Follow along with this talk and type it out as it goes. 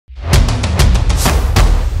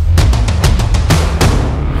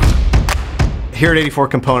Here at 84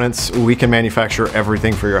 Components, we can manufacture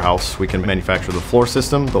everything for your house. We can manufacture the floor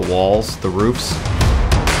system, the walls, the roofs.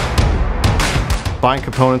 Buying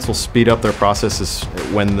components will speed up their processes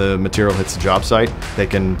when the material hits the job site. They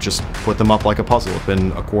can just put them up like a puzzle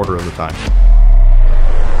within a quarter of the time.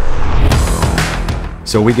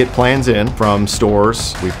 So we get plans in from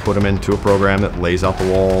stores, we put them into a program that lays out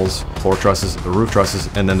the walls, floor trusses, the roof trusses,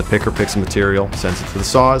 and then the picker picks the material, sends it to the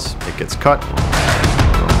saws, it gets cut.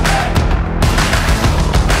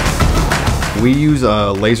 We use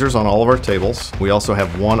lasers on all of our tables. We also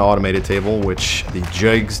have one automated table which the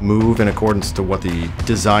jigs move in accordance to what the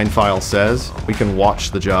design file says. We can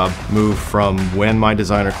watch the job move from when my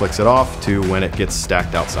designer clicks it off to when it gets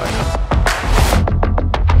stacked outside.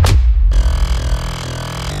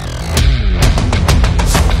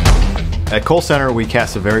 At Kohl Center, we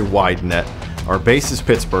cast a very wide net. Our base is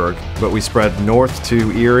Pittsburgh, but we spread north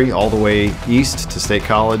to Erie, all the way east to State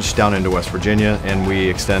College, down into West Virginia, and we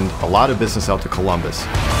extend a lot of business out to Columbus.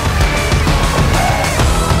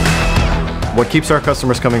 What keeps our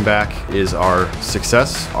customers coming back is our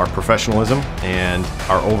success, our professionalism, and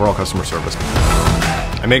our overall customer service.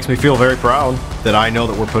 It makes me feel very proud that I know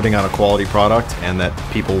that we're putting out a quality product and that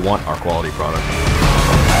people want our quality product.